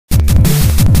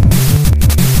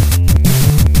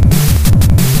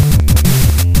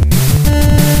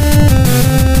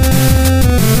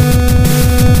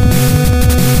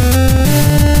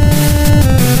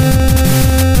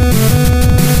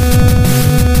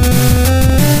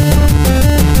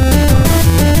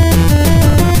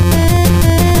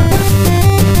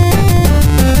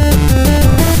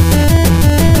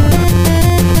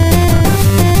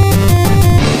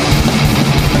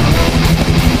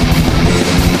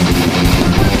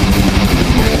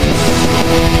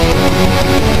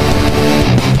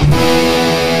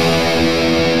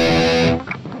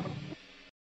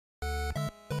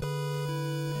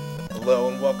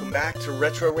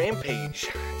Retro Rampage.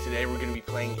 Today we're going to be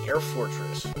playing Air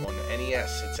Fortress on the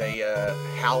NES. It's a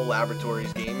HAL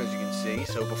Laboratories game, as you can see.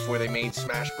 So before they made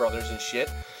Smash Brothers and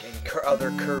shit. And other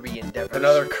Kirby endeavors. And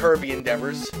other Kirby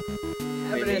endeavors.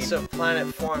 Evidence of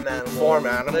planet farm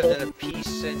animal. Lived in peace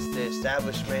since the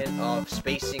establishment of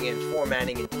spacing and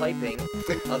formatting and typing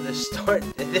of the start.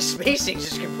 The spacing is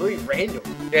just completely random.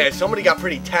 Yeah, somebody got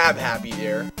pretty tab happy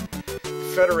there.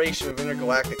 The Federation of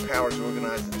Intergalactic Powers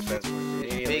organized the defense forces.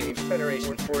 Big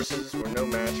Federation forces were no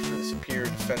match for the superior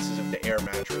defenses of the air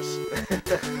mattress.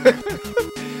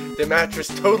 The mattress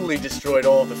totally destroyed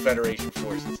all of the Federation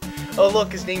forces. Oh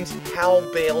look, his name's Hal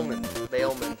Bailman,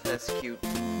 that's cute.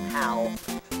 Hal.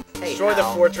 Hey, destroy Hal.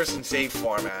 the fortress and save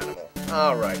farm animal.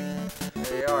 Alright.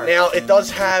 There you are. Now, it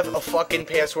does have a fucking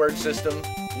password system.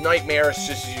 Nightmarish,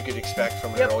 just as you could expect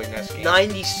from an early NES game.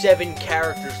 97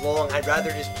 characters long. I'd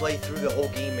rather just play through the whole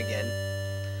game again.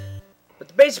 But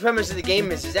the basic premise of the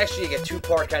game is it's actually like a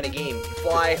two-part kind of game. You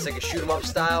fly, it's like a shoot-'em-up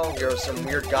style. You're some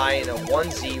weird guy in a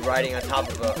onesie riding on top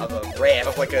of a raft.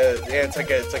 Of like a, yeah, it's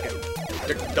like a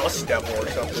dust devil or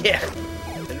something. Yeah,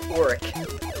 an Oric.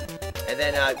 And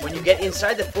then when you get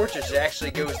inside the fortress, it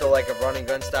actually goes to like a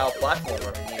run-and-gun style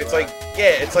platformer. It's like,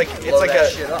 yeah, it's like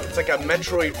a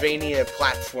Metroidvania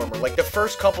platformer. Like the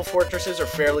first couple fortresses are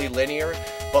fairly linear,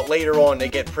 but later on they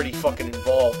get pretty fucking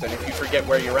involved. And if you forget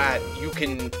where you're at, you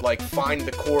can like find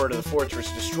the core to the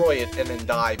fortress, destroy it, and then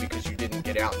die because you didn't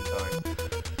get out in time.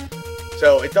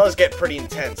 So it does get pretty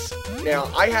intense.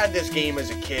 Now, I had this game as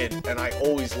a kid, and I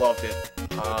always loved it.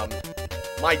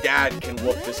 My dad can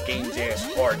whoop this game's ass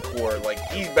hardcore. Like,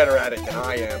 he's better at it than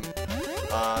I am.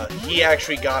 He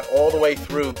actually got all the way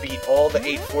through, beat all the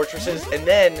 8 fortresses, and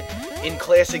then, in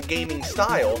classic gaming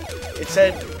style, it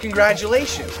said,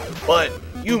 congratulations, but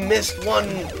you missed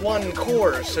one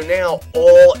core, so now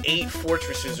all 8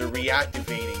 fortresses are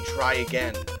reactivating. Try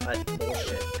again. That's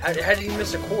bullshit. How did you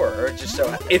miss a core? Or just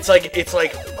so... It's like,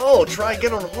 oh, try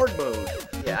again on hard mode.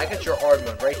 Yeah, I got your hard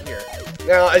mode right here.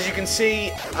 Now, as you can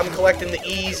see, I'm collecting the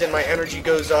E's and my energy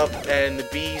goes up, and the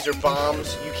B's are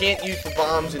bombs. You can't use the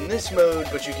bombs in this mode,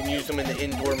 but you can use them in the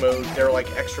indoor mode. They're, like,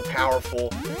 extra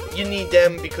powerful. You need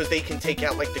them because they can take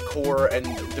out, like, the core and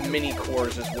the mini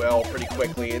cores as well pretty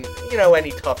quickly, and, you know, any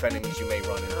tough enemies you may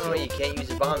run into. Oh, you can't use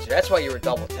the bombs. That's why you were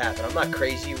double tapping. I'm not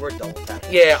crazy, we're double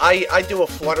tapping. Yeah, I do a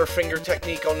flutter finger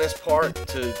technique on this part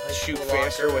to shoot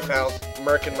faster without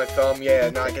murking my thumb.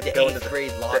 Yeah, now I get to go into the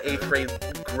 8th grade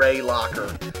gray locker.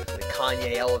 The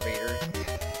Kanye elevator.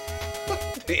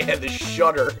 Yeah, the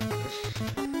shutter.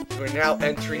 We're now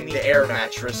entering the air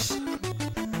mattress.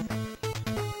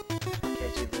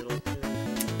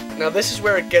 Now this is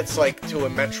where it gets like to a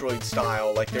Metroid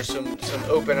style. Like there's some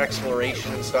open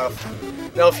exploration and stuff.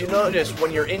 Now if you notice,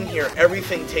 when you're in here,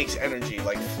 everything takes energy.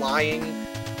 Like flying,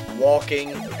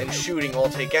 walking, and shooting all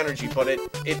take energy, but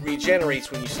it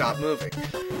regenerates when you stop moving.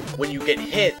 When you get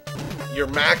hit, your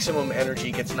maximum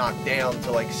energy gets knocked down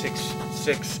to like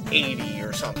 680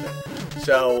 or something.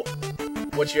 So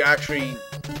what you're actually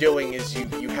doing is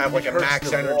you have like a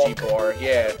max energy bar.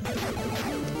 Yeah.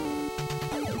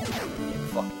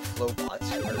 Fucking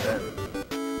flowbots or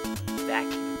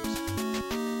vacuums.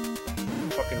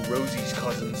 Fucking Rosie's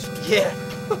cousins. Yeah.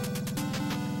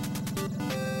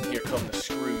 Here come the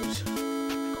screws.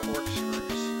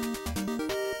 Corkscrews.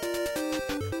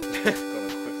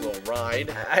 Ride.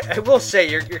 I will say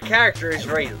your character is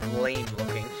very lame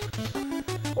looking.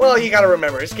 Well, you gotta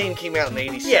remember, this game came out in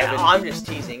 '87. Yeah, I'm just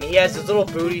teasing. He has his little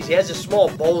booties. He has a small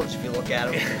bulge if you look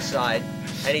at him from the side.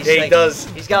 And he's yeah, like,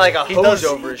 he's got like a hose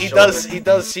over his shoulder. He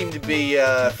does seem to be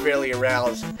fairly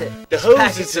aroused. The he's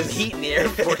hose is some heat in the Air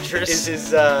Fortress.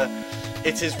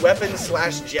 It's his weapon /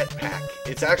 jetpack.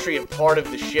 It's actually a part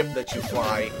of the ship that you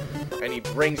fly, and he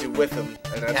brings it with him,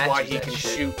 and that's why he can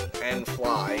shoot and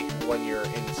fly when you're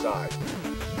inside.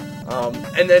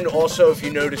 And then also, if you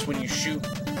notice, when you shoot,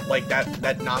 like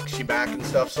that knocks you back and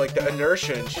stuff. So like the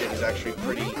inertia and shit is actually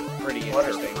pretty interesting.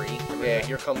 Butterfree. Yeah,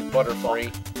 here comes Butterfree. I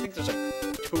think there's like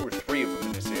 2 or 3 of them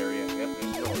in this area. Yep,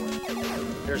 there's another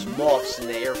one. There's moths in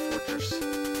the Air Fortress.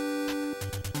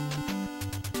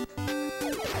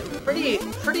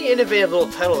 Pretty innovative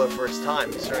little title for its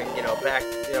time. Considering back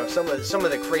some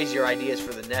of the crazier ideas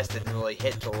for the NES didn't really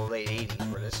hit till the late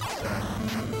 '80s. For this,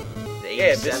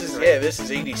 this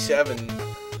is '87.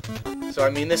 So I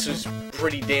mean, this was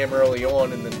pretty damn early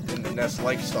on in the NES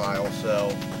lifestyle.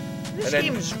 So this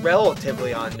game's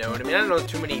relatively unknown. I mean, I don't know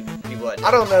too many people that know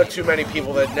I don't know too many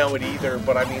people that know it either.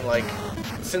 But I mean, like,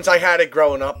 since I had it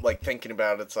growing up, like thinking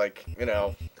about it, it's like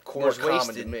the core's more common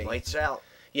wasted. to me. Lights out.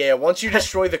 Yeah, once you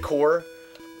destroy the core,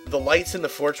 the lights in the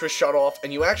fortress shut off,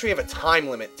 and you actually have a time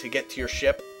limit to get to your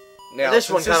ship. Now, this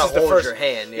one kind of holds your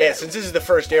hand. Yeah, since this is the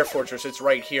first Air Fortress, it's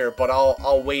right here. But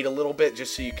I'll wait a little bit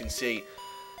just so you can see.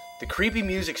 The creepy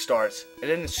music starts,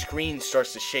 and then the screen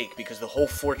starts to shake because the whole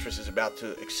fortress is about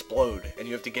to explode, and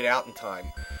you have to get out in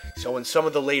time. So in some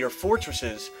of the later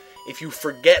fortresses, if you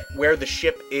forget where the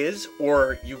ship is,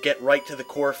 or you get right to the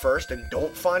core first and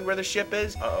don't find where the ship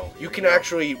is, you can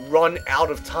actually run out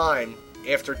of time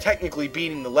after technically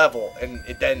beating the level, and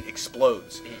it then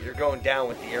explodes. You're going down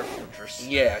with the Air Fortress.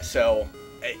 Yeah, so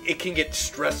it can get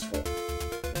stressful.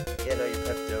 You know, you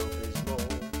Pepto-Bismol.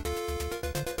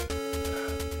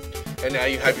 And now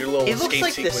you have your little escape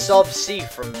sequence. He looks like the sub-sea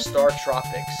from Star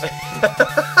Tropics.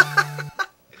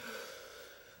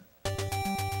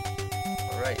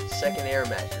 Alright, second air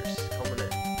mattress coming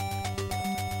in.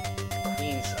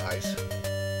 Queen size.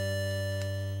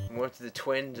 We went to the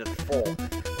twin to the full.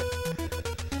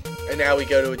 And now we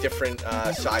go to a different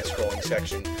side-scrolling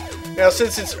section. Now,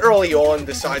 since it's early on,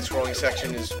 the side-scrolling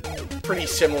section is pretty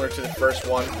similar to the first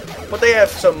one, but they have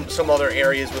some other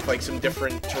areas with like some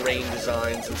different terrain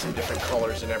designs and some different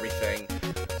colors and everything.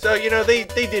 So, you know, they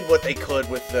did what they could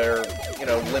with their, you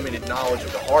know, limited knowledge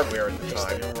of the hardware at the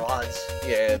time. Rods.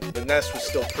 Yeah, the NES was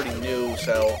still pretty new,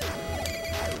 so,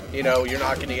 you know, you're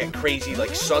not going to get crazy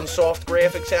like Sunsoft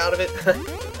graphics out of it,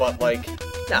 but like...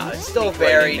 No, it's still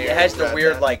varied. It has the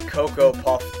weird, like, Cocoa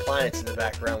Puff planets in the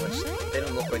background, which they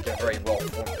don't look like they're very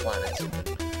well-formed planets.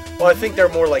 Well, I think they're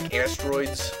more like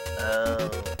asteroids.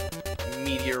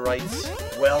 Meteorites.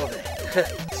 Well, then.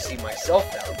 See myself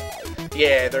down.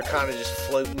 Yeah, they're kind of just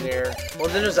floating there. Well,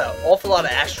 then there's an awful lot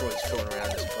of asteroids floating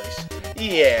around this place.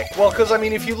 Yeah, well, because, I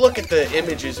mean, if you look at the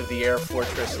images of the Air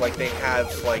Fortress, like, they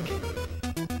have, like,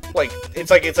 it's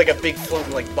like a big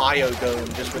floating, like,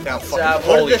 biodome just without fucking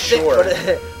holy shore.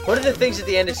 What are the things at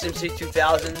the end of SimCity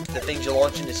 2000? The things you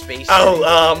launch into space?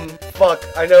 Oh, fuck.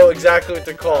 I know exactly what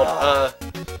they're called.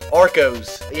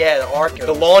 Arcos. Yeah, the Arcos.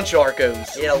 The launch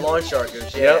Arcos. Yeah, launch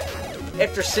Arcos, yeah. Yep.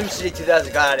 After SimCity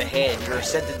 2000 got out of hand, you were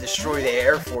sent to destroy the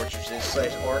Air Fortresses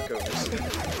 / Arcos.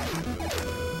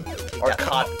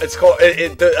 It's called.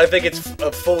 I think it's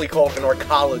fully called an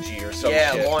arcology or something.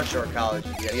 Yeah, launch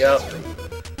arcology. Yes, yep.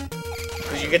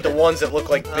 Because you get the ones that look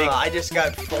like big. I just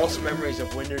got false memories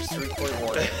of Windows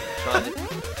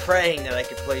 3.1, praying that I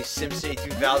could play SimCity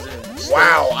 2000.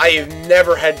 Wow, I have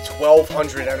never had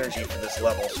 1200 energy for this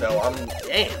level, so I'm.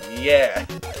 Damn. Yeah.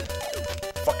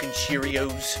 Fucking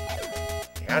Cheerios.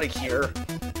 Get out of here.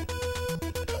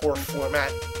 Poor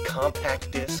format,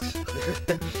 compact discs.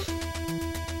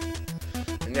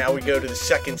 And now we go to the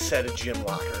second set of gym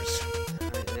lockers.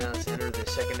 Alright, now let's enter the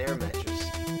second air mattress.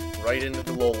 Right into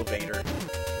the Lollivator.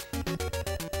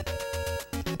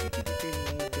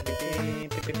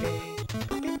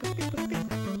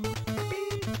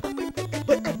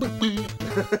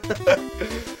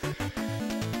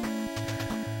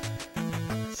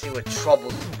 Let's see what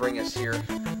troubles bring us here.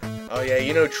 Oh yeah,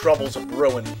 you know trouble's a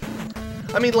brewing.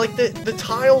 I mean, like, the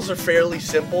tiles are fairly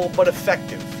simple, but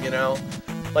effective, you know?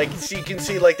 Like, so you can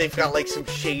see, like, they've got, like, some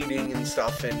shading and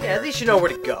stuff in there. Yeah, at least you know where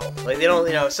to go. Like, they don't,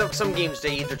 you know, some games,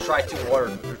 they either try too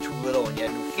hard or too little,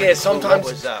 and yeah,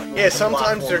 sometimes,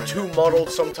 sometimes they're too muddled,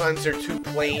 sometimes they're too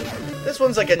plain. This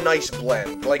one's, like, a nice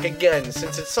blend. Like, again,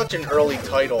 since it's such an early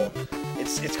title,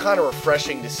 it's kind of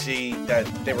refreshing to see that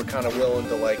they were kind of willing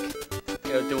to, like,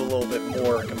 you know, do a little bit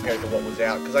more compared to what was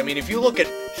out. Because, I mean, if you look at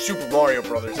Super Mario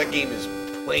Brothers, that game is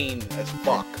plain as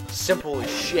fuck. Simple as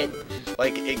shit.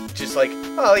 Like, it just like,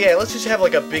 oh yeah, let's just have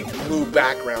like a big blue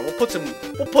background. We'll put some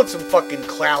fucking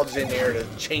clouds in there to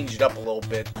change it up a little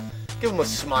bit. Give them a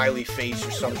smiley face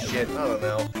or some shit. I don't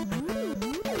know.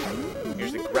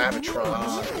 Here's the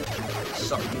Gravitrons.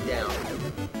 Suck you down.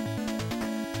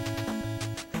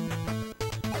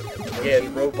 Yeah,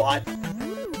 robot.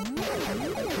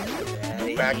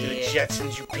 Back to the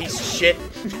Jetsons, you piece of shit.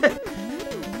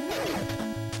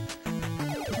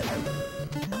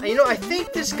 You know, I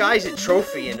think this guy's a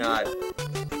trophy in Melee.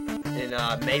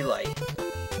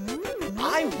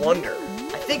 I wonder.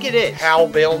 I think it is. Hal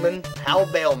Bailman? Hal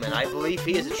Bailman. I believe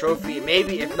he is a trophy.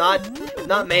 Maybe, if not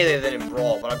Melee, then in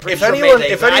Brawl. But I'm pretty sure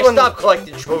Melee. I stopped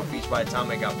collecting trophies by the time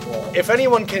I got Brawl. If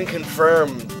anyone can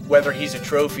confirm whether he's a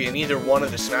trophy in either one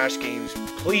of the Smash games,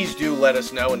 please do let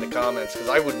us know in the comments, because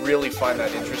I would really find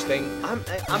that interesting. I'm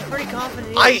pretty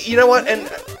confident. You know what, and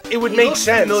it would make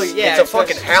sense. Yeah, it's a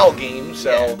fucking HAL game,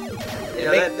 so. Yeah. You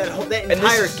know, that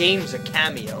entire game's a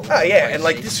cameo. Oh yeah, and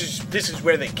like this is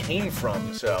where they came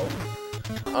from. So,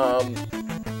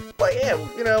 but yeah,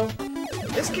 you know,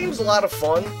 this game's a lot of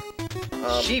fun.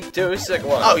 Cheap too. It's like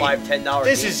what, $5-10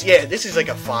 This is like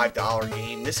a $5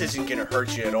 game. This isn't gonna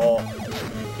hurt you at all.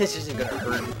 This isn't gonna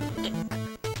hurt.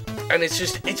 And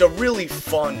it's a really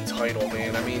fun title,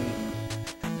 man. I mean,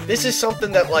 this is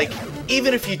something that, like,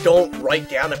 even if you don't write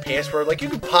down a password, like, you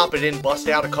can pop it in, bust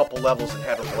out a couple levels, and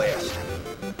have a blast.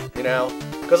 You know?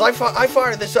 Because I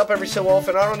fire this up every so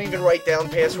often. I don't even write down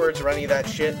passwords or any of that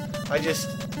shit. I just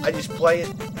play it,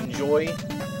 enjoy.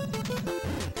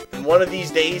 And one of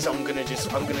these days, I'm gonna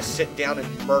sit down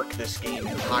and murk this game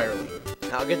entirely.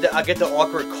 I'll get the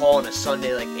awkward call on a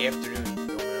Sunday, like, afternoon. Oh,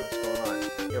 man, what's going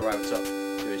on? Yeah, right, what's up?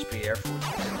 USB Air Force.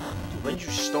 When did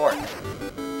you start?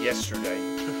 Yesterday.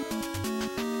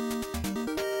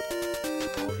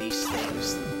 All these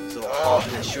things. These little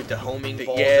hogs that shoot the homing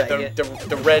balls. Yeah,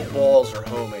 the red balls are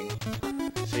homing.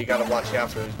 So you gotta watch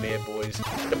out for those bad boys.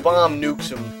 The bomb nukes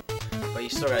them. But you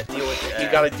still gotta deal with it. You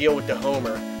gotta deal with the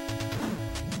homer.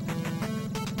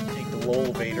 Take the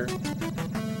elevator.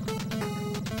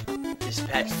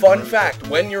 Fun fact,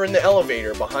 when you're in the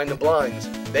elevator behind the blinds,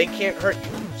 they can't hurt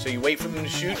you. So you wait for them to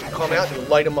shoot, you come out, and you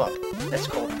light them up. That's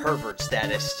called pervert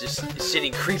status. Just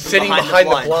sitting behind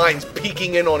the blinds,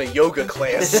 peeking in on a yoga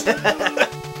class.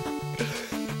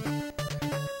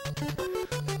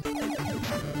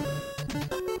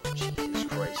 Jesus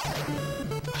Christ.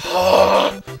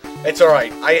 It's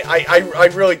alright. I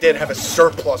really did have a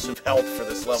surplus of health for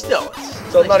this level. Still,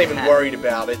 so I'm not even worried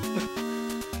about it.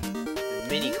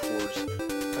 Mini cores.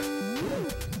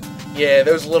 Yeah,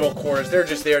 those little cores, they're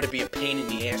just there to be a pain in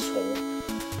the asshole.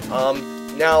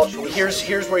 Now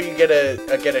here's where you get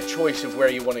a choice of where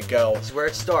you want to go. It's where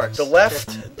it starts. The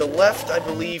left, I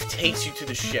believe, takes you to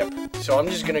the ship. So I'm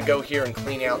just gonna go here and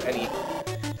clean out any.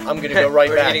 I'm gonna go right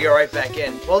back. We're gonna go right back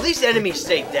in. Well, these enemies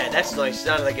stay dead. That's nice. It's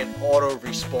not like an auto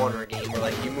respawner game where,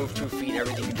 like, you move 2 feet and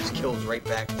everything just kills right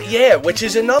back. Yeah, which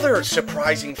is another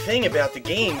surprising thing about the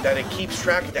game, that it keeps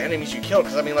track of the enemies you kill.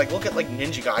 Because I mean, like, look at like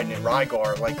Ninja Gaiden and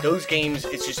Rygar. Like, those games,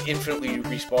 it's just infinitely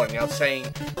respawning. Now it's saying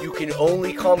you can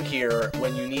only come here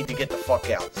when you need to get the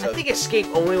fuck out. So I think escape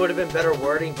only would have been better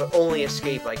wording, but only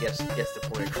escape, I guess, gets the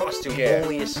point across to. Yeah.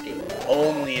 Only escape.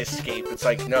 Only escape. It's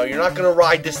like, no, you're not gonna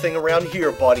ride this thing around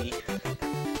here, buddy.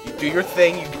 You do your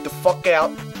thing, you get the fuck out,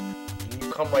 and you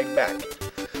come right back.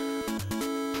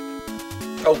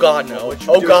 Oh god, no.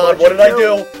 Oh god, what did I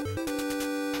do?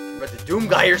 But the Doom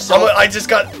guy yourself. I just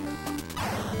got...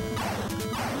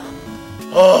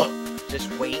 Oh. Just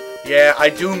wait. Yeah, I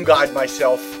Doom Guyed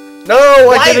myself. No,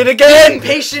 I did it again!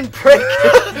 Impatient prick!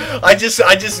 I just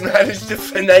managed to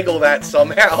finagle that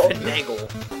somehow. Finagle.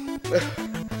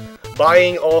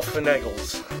 Buying all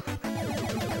finagles.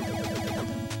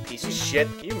 Piece of shit.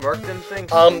 Can you murk them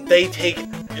things? They take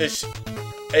just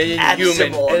an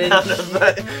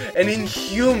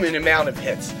inhuman amount of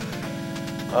hits.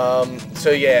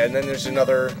 So yeah, and then there's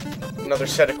another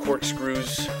set of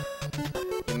corkscrews.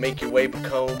 You make your way back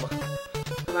home.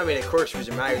 I mean, the corkscrews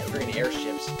are Mario 3 and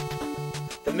airships.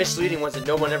 The misleading ones that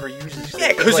no one ever uses. Yeah,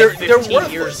 because they're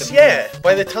worthless. Yeah,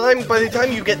 by the time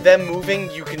you get them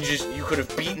moving, you could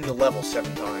have beaten the level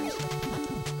 7 times.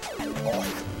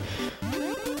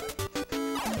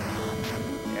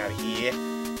 Out of here.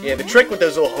 Yeah, the trick with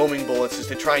those little homing bullets is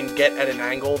to try and get at an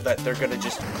angle that they're gonna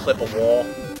just clip a wall.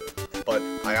 But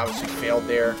I obviously failed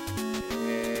there.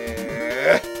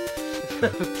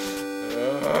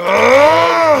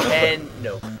 And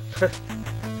nope.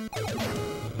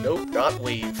 Nope, not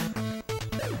wave.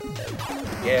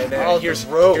 Yeah, now here's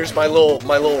my little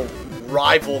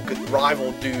rival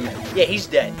dude. Yeah, he's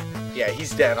dead. Yeah,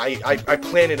 he's dead. I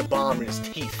planted a bomb in his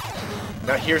teeth.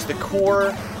 Now here's the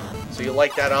core. So you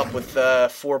light that up with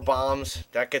 4 bombs.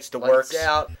 That gets the works. Lights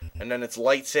out. And then it's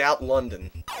lights out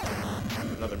London.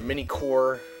 Another mini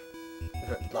core.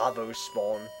 Lavo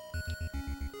spawn.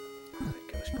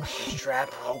 Ghostbusters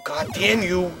trap. Oh god damn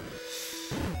you!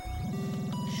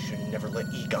 Should never let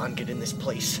Egon get in this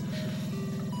place.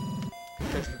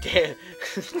 Damn.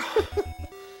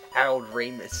 Harold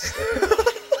Ramis.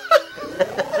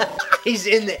 He's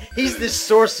in the. He's the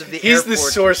source of the. He's the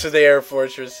source of the Air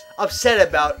Fortress. Upset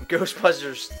about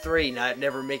Ghostbusters 3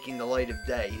 never making the light of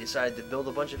day, he decided to build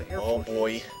a bunch of Air Fortresses. Oh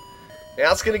boy.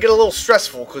 Now it's gonna get a little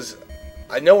stressful because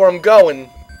I know where I'm going.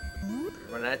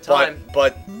 Run out of time.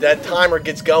 But that timer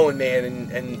gets going, man,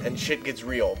 and shit gets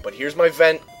real. But here's my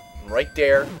vent, right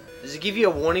there. Does it give you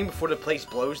a warning before the place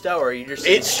blows down, or are you just?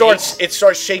 It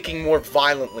starts shaking more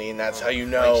violently, and that's how you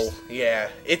know. Christ. Yeah,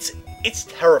 it's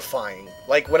terrifying.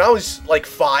 Like when I was like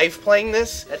 5 playing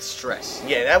this. That's stress.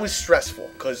 Yeah, that was stressful,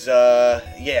 cause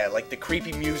yeah, like the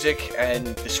creepy music and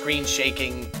the screen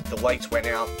shaking, the lights went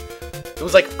out. It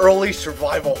was like early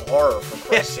survival horror, for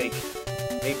Christ's sake,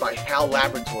 made by HAL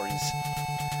Laboratories.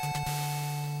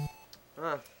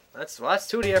 That's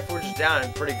 2 of the Air Forces down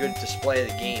and pretty good display of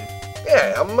the game.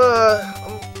 Yeah, I'm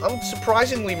I'm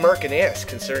surprisingly murking ass,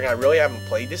 considering I really haven't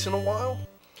played this in a while.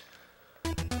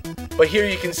 But here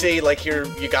you can see, like, here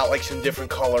you got, like, some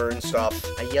different color and stuff.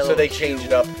 So they change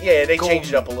it up. Yeah, they change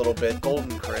it up a little bit.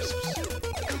 Golden crisps.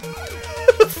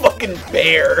 The fucking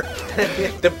bear.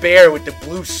 The bear with the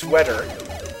blue sweater.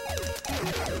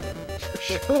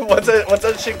 What's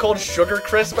that shit called? Sugar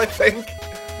Crisp, I think?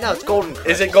 No, it's Golden Crisp.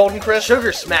 Is it Golden Crisp?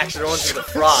 Sugar Smacks are the ones with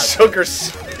the frog.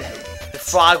 The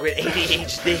frog with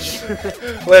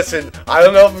ADHD. Listen, I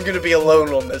don't know if I'm gonna be alone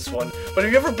on this one, but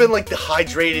have you ever been, like,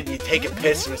 dehydrated and you take a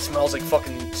piss and it smells like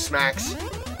fucking Smacks?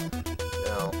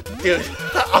 No. Dude,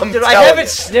 Dude, I haven't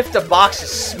sniffed a box of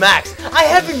Smacks. I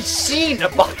haven't seen a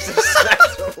box of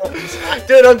Smacks in a long time.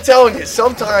 Dude, I'm telling you,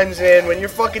 sometimes, man, when you're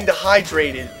fucking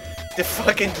dehydrated,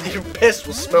 your piss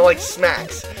will smell like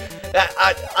Smacks.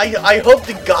 I hope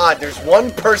to God there's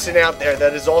one person out there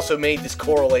that has also made this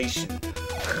correlation.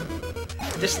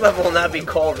 This level will not be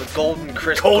called a Golden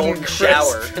Crisp Golden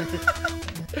Shower.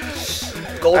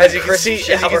 As you can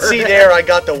see there, I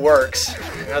got the works.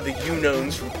 Now the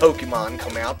Unowns from Pokemon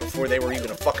come out before they were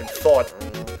even a fucking thought.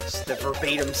 It's the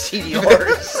verbatim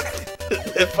CDRs.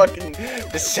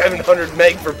 the 700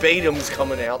 meg verbatims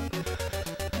coming out.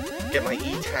 Get my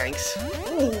E-tanks.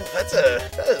 Ooh, that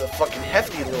is a fucking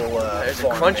hefty little there's a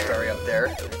Crunchberry up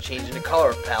there. They're changing the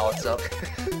color palettes up.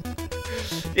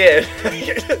 Yeah,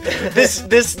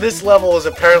 this level is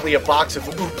apparently a box of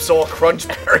oops all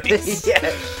Crunchberries.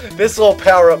 Yeah. This little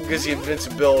power up gives you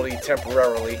invincibility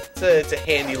temporarily. It's a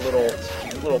handy little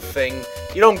thing.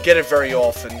 You don't get it very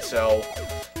often, so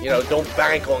you know, don't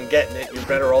bank on getting it. You're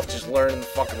better off just learning the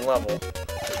fucking level.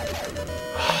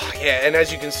 Yeah, and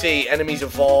as you can see, enemies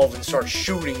evolve and start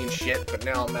shooting and shit. But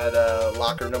now I'm at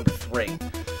locker number 3.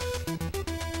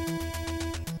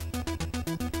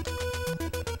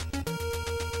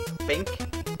 Bink.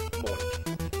 Boink.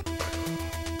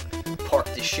 Park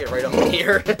this shit right up in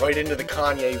here. Right into the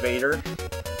Kanye Vader.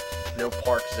 No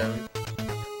park zone.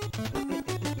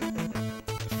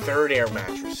 Third air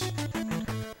mattress.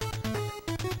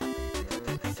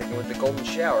 Sticking with the golden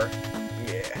shower.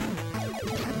 Yeah.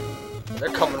 They're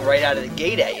coming right out of the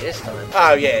gate at you this time.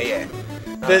 Oh yeah.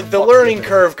 The learning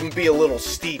curve can be a little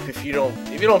steep if you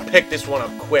don't pick this one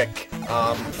up quick.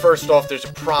 First off, there's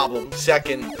a problem.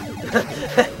 Second,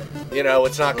 you know,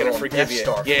 it's not going to forgive you.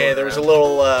 Yeah, there's a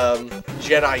little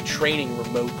Jedi training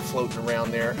remote floating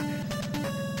around there.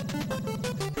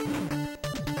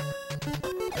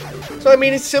 So, I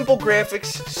mean, it's simple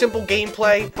graphics, simple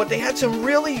gameplay, but they had some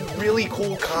really, really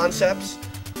cool concepts.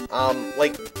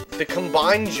 Like, the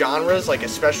combined genres, like,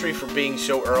 especially for being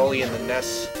so early in the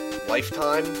NES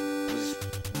lifetime, was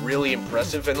really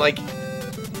impressive. And, like,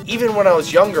 even when I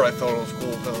was younger, I thought it was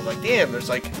cool, because I was like, damn, there's,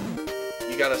 like,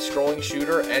 you got a scrolling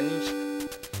shooter and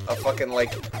a fucking,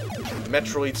 like,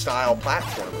 Metroid-style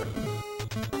platformer.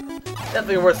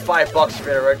 Definitely worth $5 if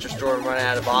you're at a retro store and running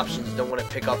out of options. Don't want to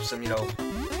pick up some, you know,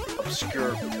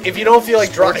 obscure. If you don't feel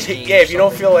like dropping, if you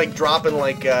don't feel like dropping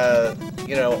like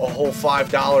you know, a whole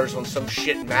 $5 on some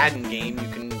shit Madden game, you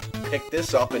can pick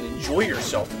this up and enjoy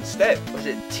yourself instead. Was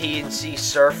it TNC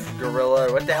Surf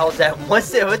Gorilla? What the hell is that? What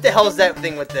the hell is that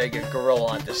thing with the gorilla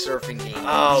on the surfing game?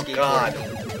 Oh god.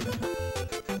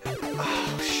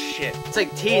 Oh shit. It's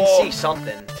like TNC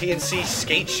something. TNC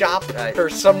Skate Shop or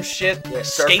some shit. Yeah,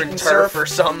 Skate and Surf or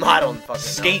something. I don't fucking know.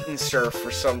 Skate and Surf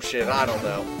or some shit. I don't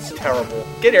know. It's terrible.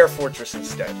 Get Air Fortress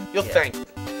instead. You'll thank me.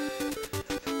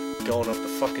 Going up the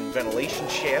fucking ventilation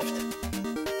shaft.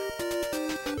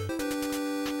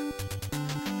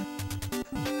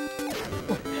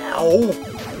 Ow!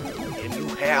 And you,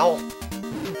 Hal.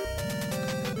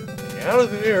 Get out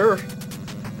of there.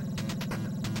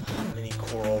 Mini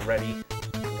core already.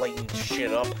 Lighting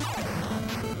shit up.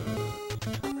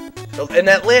 So, and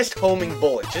that last homing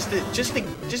bullet, just to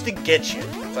get you.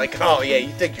 It's like, oh yeah, you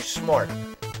think you're smart.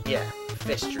 Yeah,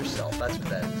 fist yourself. That's what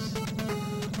that is.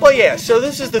 Well, yeah. So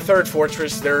this is the third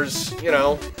fortress. There's, you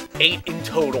know, 8 in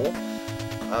total.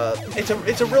 It's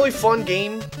a really fun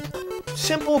game.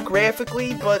 Simple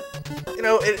graphically, but you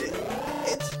know,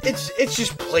 it's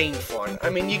just plain fun.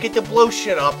 I mean, you get to blow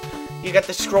shit up. You got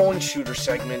the scrolling shooter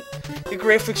segment. The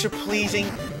graphics are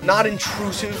pleasing, not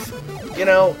intrusive. You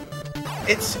know,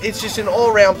 it's just an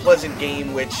all-around pleasant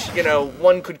game, which, you know,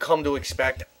 one could come to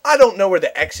expect. I don't know where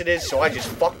the exit is, so I just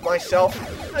fucked myself.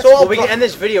 So cool. We can end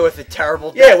this video with a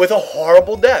terrible death. Yeah, with a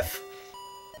horrible death.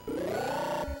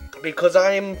 Because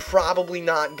I am probably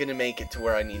not gonna make it to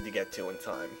where I need to get to in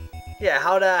time. Yeah,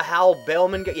 how'd Hal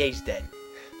Bailman get? Yeah, he's dead.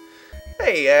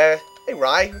 Hey,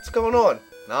 Rye, what's going on?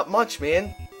 Not much,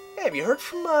 man. Hey, have you heard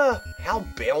from, Hal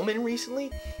Bailman recently?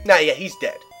 Nah, yeah, he's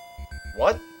dead.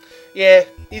 What? Yeah,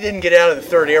 he didn't get out of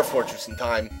the 3rd Air Fortress in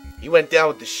time. He went down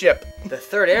with the ship. The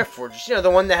 3rd Air Fortress? You know, the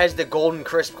one that has the golden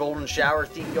crisp, golden shower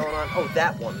theme going on? Oh,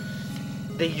 that one.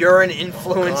 The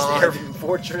urine-influenced Air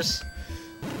Fortress.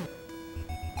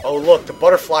 Oh, look, the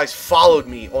butterflies followed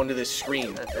me onto this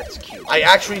screen. That's cute. I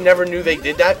actually never knew they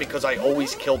did that because I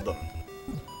always killed them.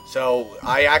 So,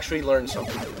 I actually learned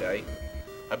something today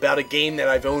about a game that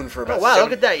I've owned for about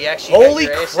look at that. You actually Holy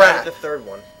got your ass crap. out of the 3rd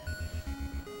one.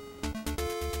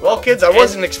 Well, kids, I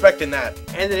wasn't expecting that.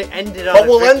 And it ended on But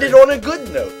we'll end it on a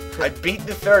good note. I beat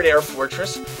the 3rd Air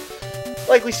Fortress.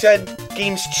 Like we said,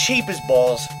 game's cheap as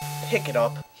balls. Pick it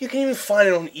up. You can even find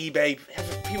it on eBay.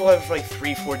 People have it for like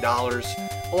 $3,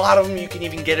 $4. A lot of them you can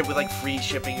even get it with like free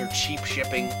shipping or cheap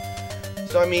shipping.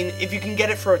 So I mean, if you can get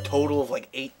it for a total of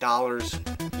like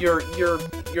 $8,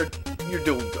 you're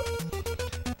doing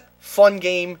good. Fun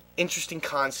game, interesting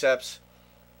concepts,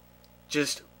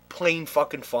 just plain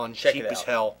fucking fun, cheap as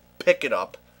hell. Pick it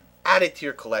up, add it to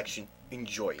your collection,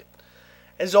 enjoy it.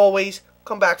 As always,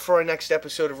 come back for our next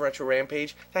episode of Retro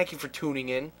Rampage. Thank you for tuning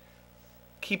in.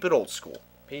 Keep it old school.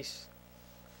 Peace.